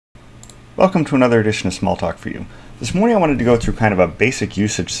Welcome to another edition of Smalltalk for You. This morning I wanted to go through kind of a basic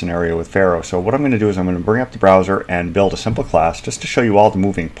usage scenario with Pharo. So what I'm going to do is I'm going to bring up the browser and build a simple class just to show you all the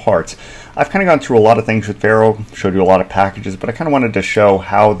moving parts. I've kind of gone through a lot of things with Pharo, showed you a lot of packages, but I kind of wanted to show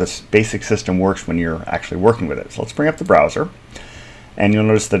how this basic system works when you're actually working with it. So let's bring up the browser, and you'll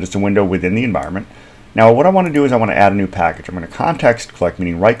notice that it's a window within the environment. Now what I want to do is I want to add a new package. I'm going to context click,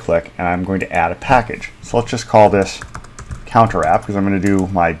 meaning right click, and I'm going to add a package. So let's just call this counter app because I'm going to do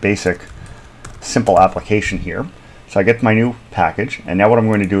my basic simple application here. So I get my new package, and now what I'm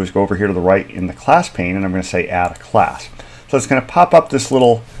going to do is go over here to the right in the class pane, and I'm going to say add a class. So it's going to pop up this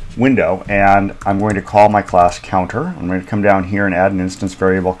little window, and I'm going to call my class counter. I'm going to come down here and add an instance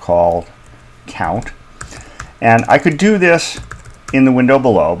variable called count. And I could do this in the window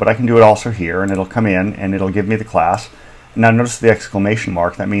below, but I can do it also here, and it'll come in and it'll give me the class. Now notice the exclamation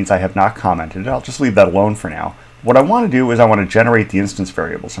mark. That means I have not commented it. I'll just leave that alone for now. What I want to do is I want to generate the instance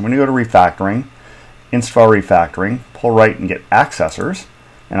variables. I'm going to go to refactoring, install refactoring, pull right and get accessors,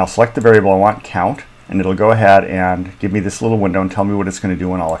 and I'll select the variable I want, count, and it'll go ahead and give me this little window and tell me what it's going to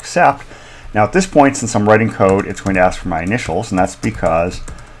do, and I'll accept. Now at this point, since I'm writing code, it's going to ask for my initials, and that's because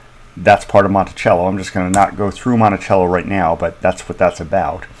that's part of Monticello. I'm just going to not go through Monticello right now, but that's what that's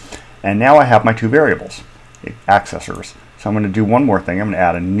about. And now I have my two variables, accessors. So I'm going to do one more thing. I'm going to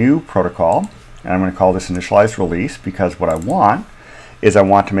add a new protocol, and I'm going to call this initialize release, because what I want is I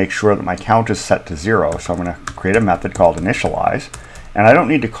want to make sure that my count is set to 0. So I'm going to create a method called initialize. And I don't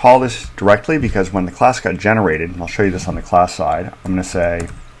need to call this directly because when the class got generated, and I'll show you this on the class side, I'm going to say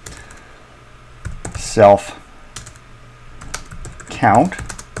self count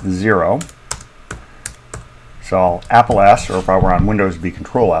 0. So I'll Apple S, or if I were on Windows, it'd be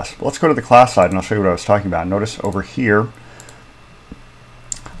Control S. But let's go to the class side and I'll show you what I was talking about. Notice over here,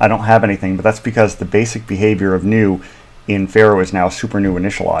 I don't have anything, but that's because the basic behavior of new in Pharo is now super new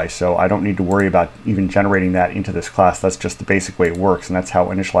initialize, so I don't need to worry about even generating that into this class. That's just the basic way it works, and that's how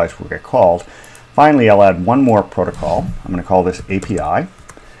initialize will get called. Finally, I'll add one more protocol. I'm going to call this API,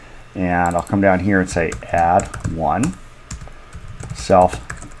 and I'll come down here and say add one, self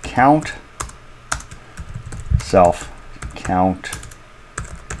count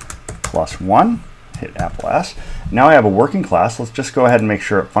plus 1. Hit Apple S. Now I have a working class. Let's just go ahead and make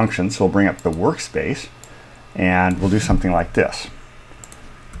sure it functions. So we'll bring up the workspace and we'll do something like this.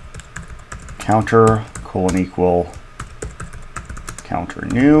 Counter equal counter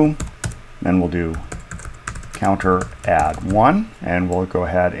new. Then we'll do counter add 1, and we'll go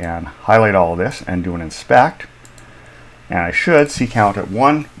ahead and highlight all of this and do an inspect. And I should see count at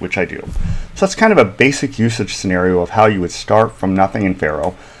 1, which I do. So that's kind of a basic usage scenario of how you would start from nothing in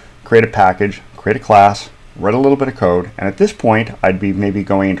Pharo, create a package, create a class, write a little bit of code, and at this point I'd be maybe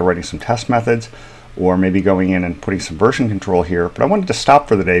going into writing some test methods or maybe going in and putting some version control here, but I wanted to stop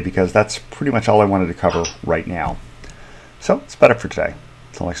for the day because that's pretty much all I wanted to cover right now. So that's about it for today.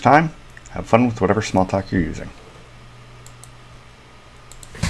 Until next time, have fun with whatever Smalltalk you're using.